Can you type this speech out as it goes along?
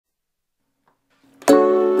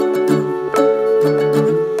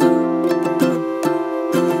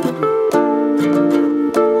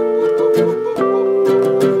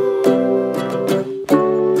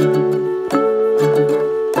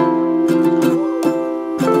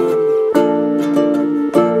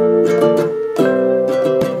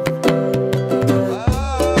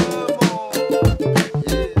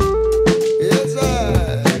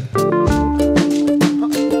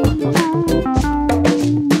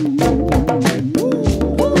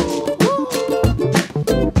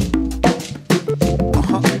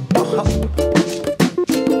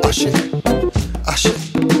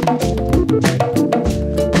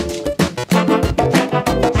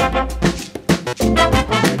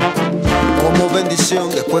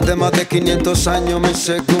Después de más de 500 años me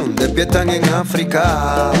según despiertan en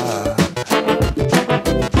África.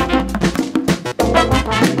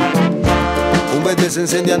 Un verde se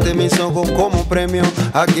enciende ante mis ojos como premio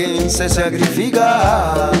a quien se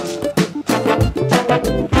sacrifica.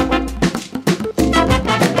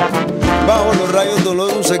 Bajo los rayos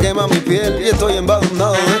dolor se quema mi piel y estoy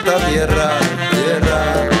embadurnado de esta tierra,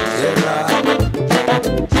 tierra, tierra.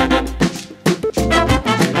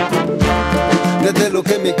 Desde lo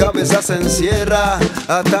que en mi cabeza se encierra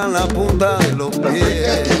hasta en la punta de los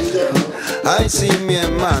pies. Ay sí, mi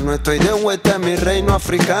hermano, estoy de vuelta en mi reino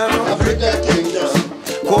africano,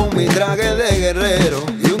 con mi traje de guerrero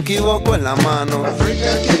y un kiboko en la mano.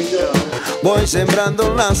 Voy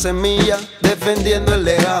sembrando la semilla, defendiendo el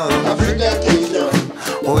legado.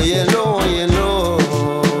 Óyelo, óyelo.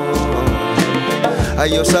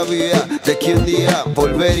 Ay, yo sabía de que un día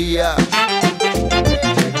volvería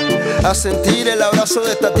a sentir el abrazo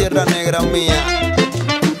de esta tierra negra mía.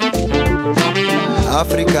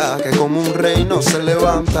 África que como un reino se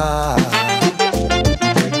levanta,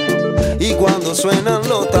 y cuando suenan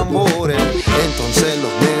los tambores, entonces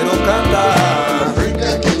los negros cantan.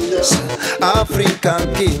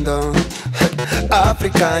 African Kingdom,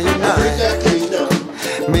 Africa Unite.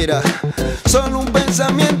 Mira, solo un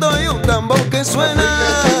pensamiento y un tambor que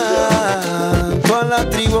suena. Toda la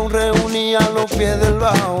tribu reunida a los pies del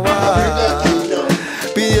baobab,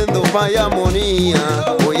 pidiendo paz y armonía.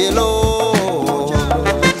 Óyelo.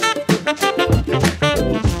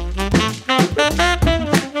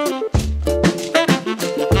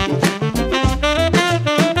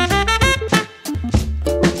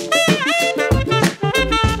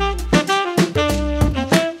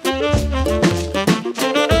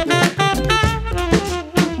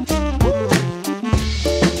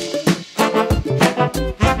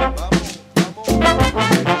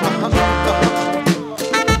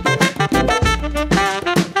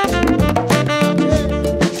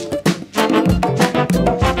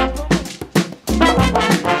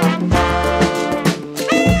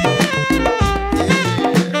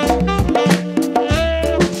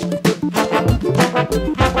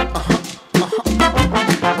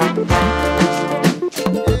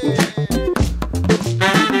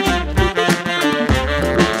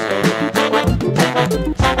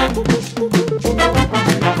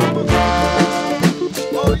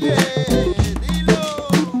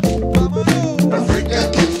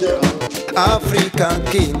 African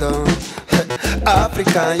Kingdom,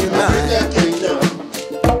 Africa Unite.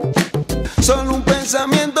 Solo un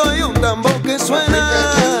pensamiento y un tambor que suena.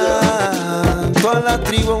 Toda la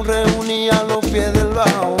tribu reunida a los pies del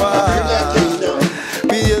baobab,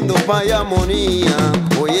 pidiendo paz y armonía.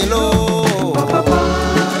 Óyelo.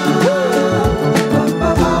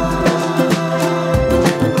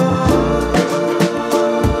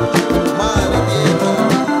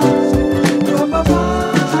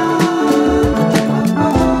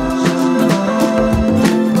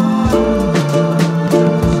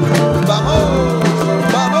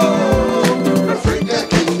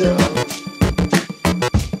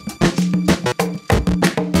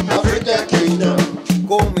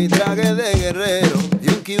 Con mi traje de guerrero y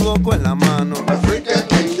un kiboko en la mano.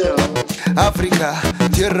 África,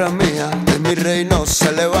 tierra mía, de mi reino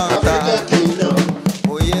se levanta.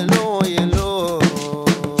 Óyelo, óyelo.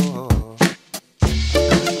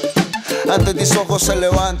 Ante tus ojos se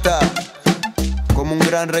levanta como un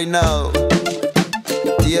gran reinado.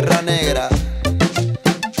 Tierra negra,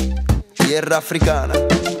 tierra africana,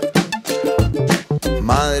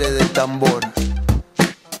 madre del tambor,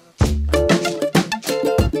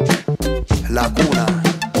 la cuna